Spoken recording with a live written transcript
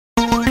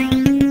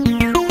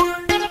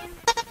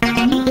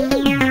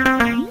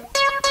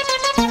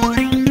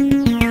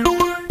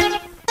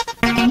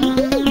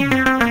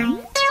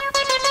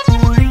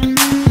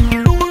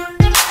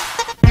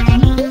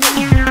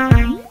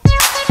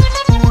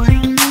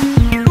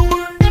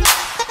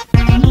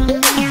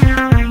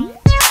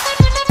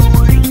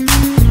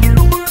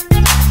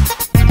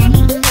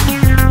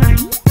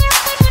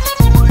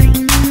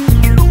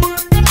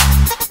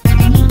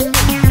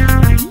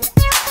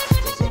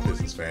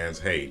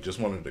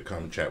to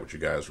come chat with you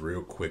guys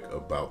real quick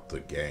about the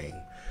game.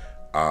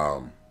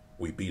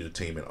 We beat a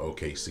team in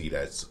OKC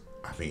that's,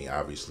 I mean,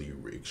 obviously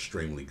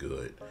extremely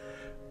good.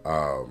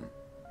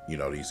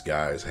 These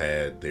guys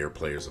had their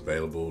players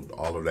available.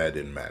 All of that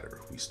didn't matter.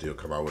 We still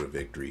come out with a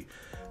victory.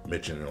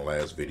 Mentioned in the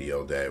last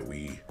video that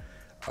we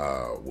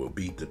will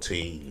beat the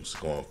teams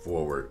going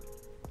forward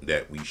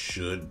that we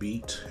should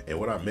beat. And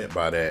what I meant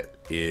by that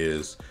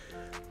is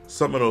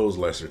some of those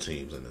lesser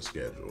teams in the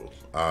schedule.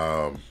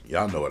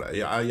 Y'all know what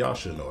y'all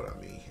should know what I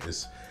mean.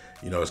 It's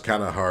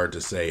kind of hard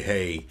to say,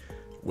 hey,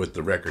 with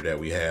the record that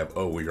we have,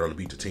 oh, we're going to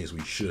beat the teams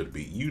we should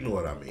beat. You know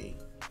what I mean.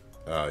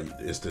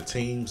 It's the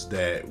teams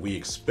that we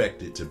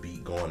expected to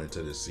beat going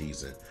into the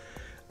season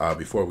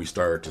before we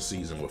started the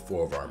season with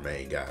 4 of our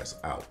main guys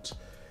out.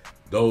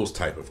 Those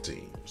type of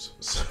teams.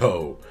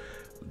 So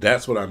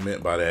that's what I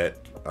meant by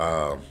that.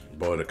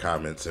 Boy, the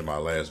comments in my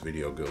last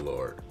video, good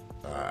Lord.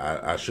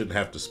 I shouldn't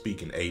have to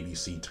speak in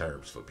ABC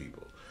terms for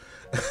people.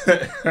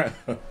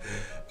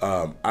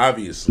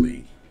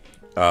 Obviously,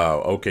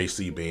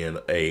 OKC being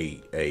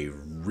a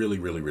really,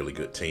 really, really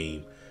good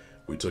team.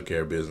 We took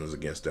care of business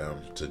against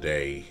them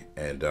today.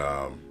 And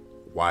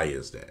why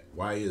is that?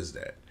 Why is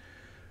that?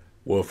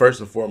 Well, first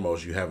and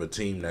foremost, you have a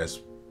team that's,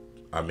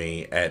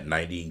 at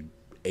 98%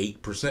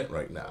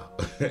 right now.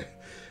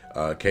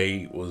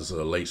 K was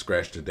a late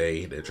scratch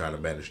today. They're trying to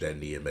manage that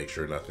knee and make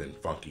sure nothing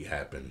funky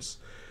happens.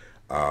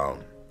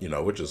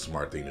 Which is a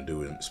smart thing to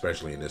do,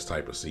 especially in this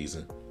type of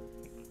season.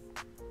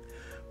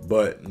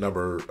 But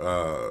number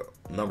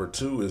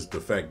 2 is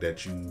the fact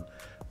that you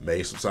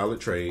made some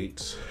solid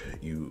trades.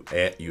 You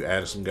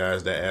added some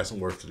guys that add some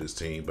worth to this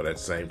team, but at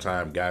the same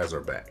time, guys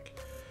are back.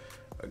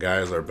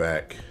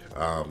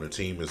 The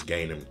team is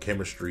gaining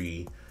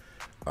chemistry.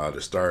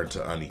 They're starting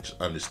to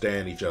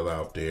understand each other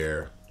out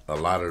there. A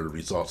lot of the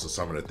results of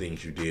some of the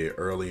things you did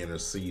early in the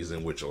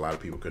season, which a lot of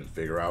people couldn't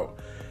figure out,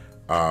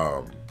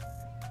 are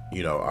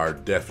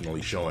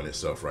definitely showing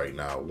itself right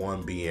now.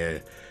 One being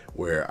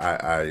where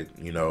I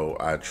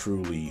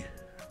truly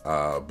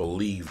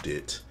believed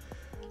it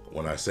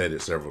when I said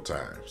it several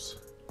times.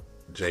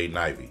 Jaden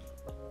Ivey,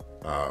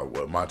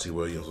 what Monty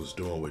Williams was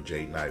doing with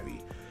Jaden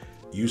Ivey,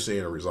 you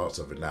seeing the results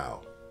of it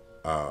now.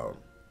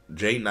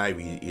 Jaden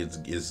Ivey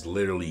is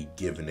literally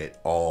giving it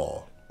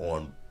all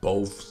on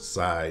both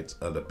sides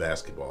of the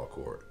basketball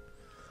court.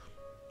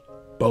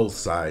 Both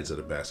sides of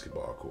the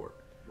basketball court.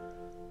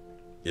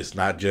 It's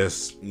not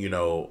just,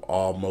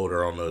 all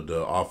motor on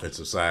the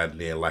offensive side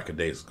and then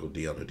lackadaisical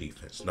D on the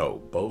defense. No,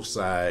 both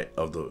sides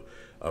of the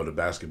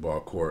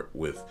basketball court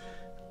with,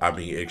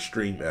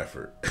 extreme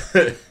effort.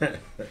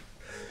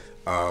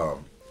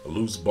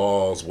 Loose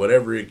balls,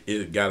 whatever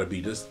it got to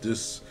be.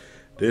 This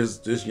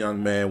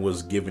young man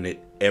was giving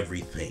it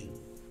everything.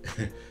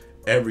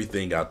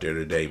 Everything out there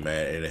today,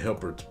 man, and it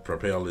helped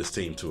propel this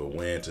team to a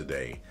win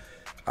today.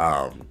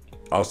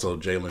 Also,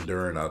 Jalen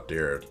Duren out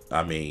there,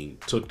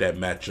 took that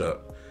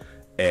matchup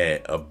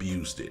and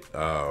abused it.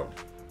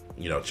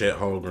 Chet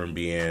Holmgren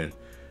being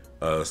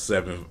a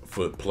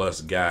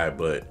 7-foot+ guy,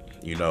 but,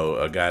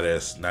 a guy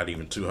that's not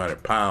even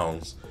 200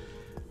 pounds.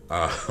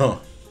 Jalen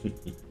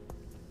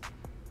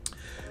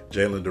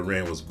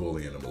Duren was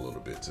bullying him a little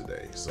bit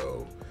today.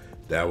 So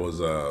that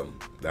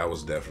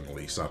was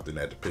definitely something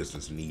that the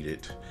Pistons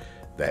needed.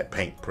 That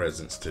paint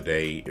presence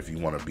today. If you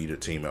want to beat a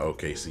team at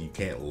OKC, you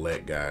can't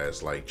let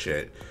guys like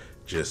Chet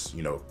just,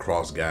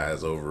 cross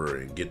guys over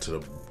and get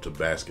to the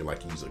basket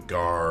like he's a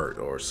guard,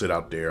 or sit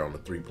out there on the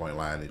 3-point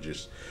line and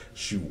just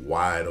shoot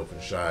wide open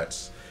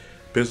shots.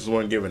 Pistons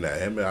weren't giving that.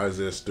 Him and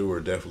Isaiah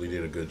Stewart definitely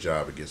did a good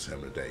job against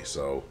him today.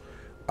 So,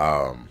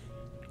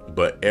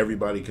 but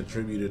everybody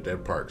contributed their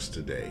parts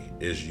today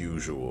as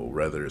usual,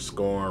 whether it's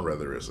scoring,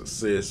 whether it's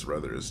assists,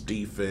 whether it's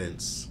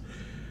defense.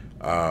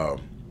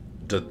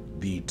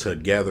 The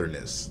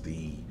togetherness,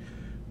 the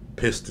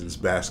Pistons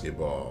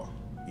basketball,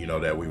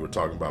 that we were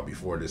talking about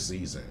before this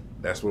season.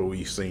 That's what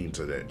we've seen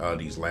today.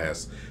 These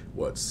last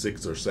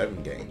 6 or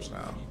 7 games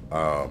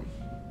now,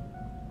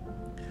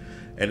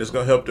 and it's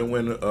gonna help them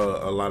win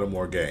a lot of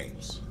more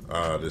games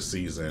this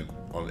season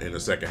in the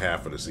second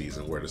half of the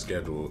season, where the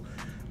schedule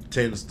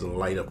tends to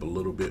light up a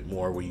little bit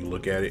more when you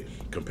look at it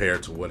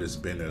compared to what it's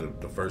been in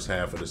the first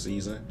half of the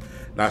season.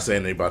 Not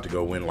saying they're about to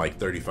go win like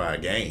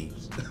 35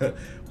 games,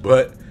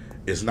 but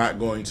it's not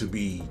going to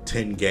be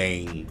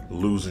 10-game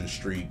losing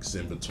streaks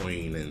in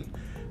between and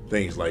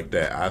things like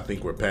that. I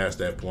think we're past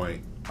that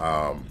point.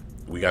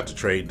 We got the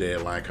trade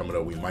deadline coming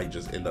up. We might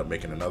just end up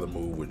making another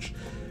move, which,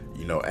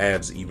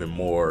 adds even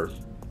more.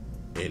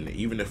 And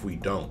even if we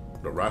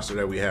don't, the roster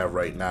that we have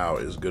right now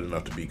is good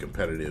enough to be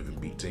competitive and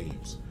beat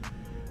teams.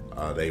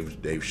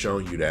 They've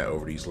shown you that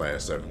over these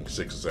last 6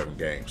 or 7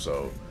 games.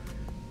 So,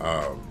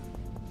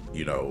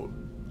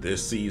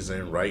 this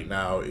season right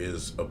now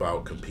is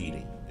about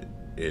competing.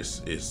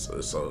 It's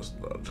so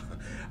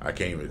I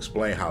can't even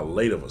explain how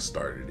late of a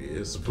start it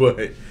is,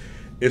 but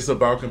it's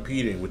about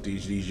competing with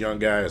these young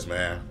guys,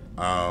 man.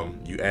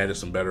 You added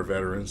some better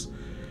veterans,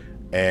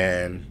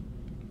 and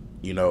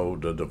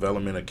the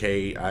development of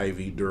K,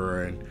 Ivy,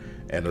 Duren,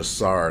 and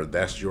Asar.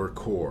 That's your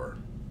core.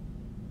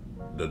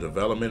 the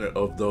development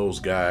of those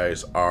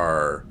guys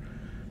are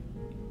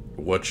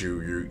what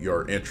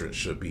your entrance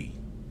should be.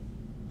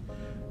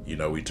 You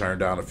know, we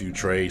turned down a few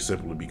trades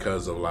simply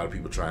because of a lot of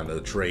people trying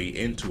to trade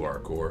into our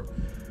core,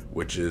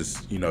 which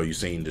is, you know, you've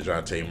seen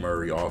DeJounte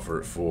Murray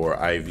offered for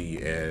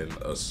Ivy and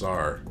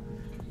Asar,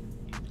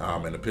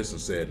 and the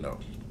Pistons said no.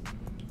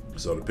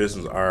 So the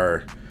Pistons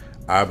are,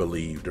 I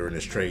believe, during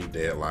this trade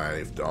deadline,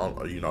 if the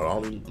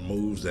only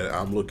moves that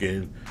I'm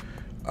looking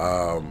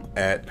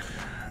at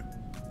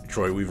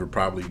Troy Weaver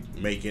probably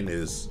making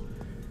is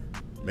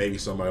maybe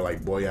somebody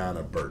like Bojan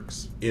or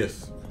Burks,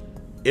 if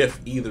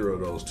either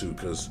of those two,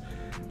 because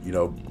you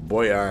know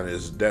Bojan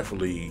has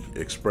definitely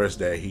expressed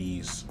that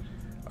he's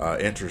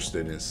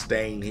interested in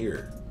staying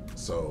here,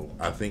 so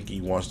I think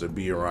he wants to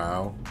be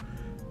around.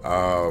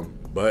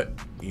 But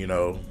you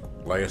know,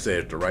 like I said,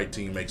 if the right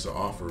team makes an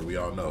offer, we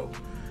all know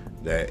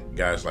that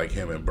guys like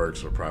him and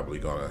Burks are probably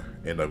gonna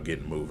end up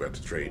getting moved at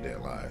the trade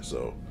deadline.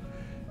 So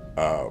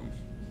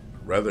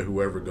rather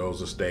whoever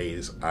goes or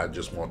stays, I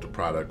just want the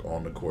product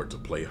on the court to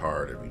play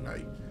hard every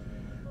night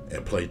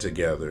and play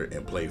together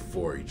and play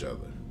for each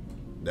other.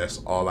 That's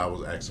all I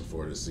was asking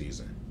for this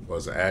season.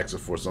 Wasn't asking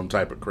for some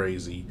type of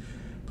crazy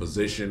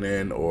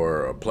positioning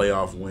or a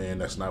playoff win.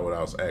 That's not what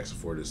I was asking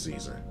for this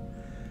season.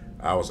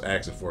 I was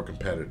asking for a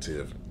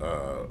competitive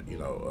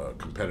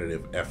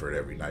effort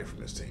every night from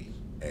this team,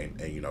 and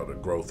you know, the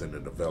growth and the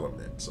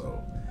development.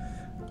 So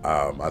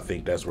I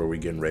think that's where we're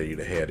getting ready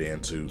to head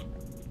into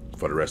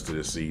for the rest of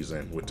this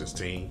season with this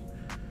team.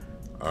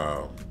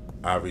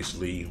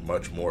 Obviously,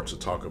 much more to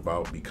talk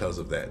about because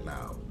of that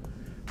now.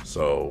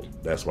 So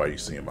that's why you're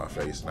seeing my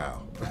face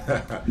now.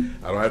 I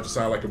don't have to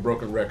sound like a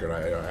broken record.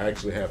 I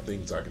actually have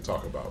things I can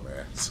talk about,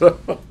 man. So,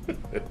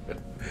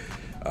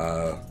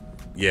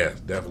 yeah,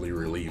 definitely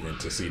relieving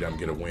to see them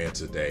get a win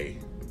today,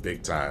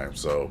 big time.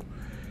 So,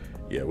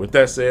 yeah, with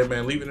that said,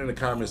 man, leave it in the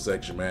comment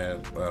section,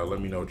 man. Let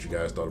me know what you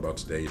guys thought about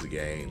today's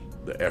game,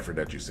 the effort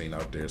that you've seen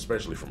out there,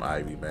 especially from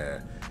Ivy,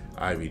 man.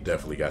 Ivy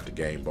definitely got the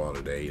game ball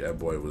today. That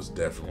boy was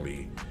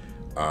definitely,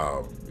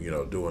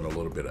 doing a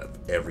little bit of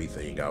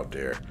everything out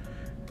there.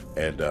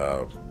 And,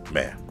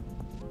 man,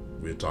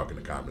 we'll talk in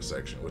the comment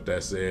section. With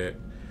that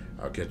said,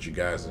 I'll catch you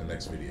guys in the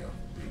next video.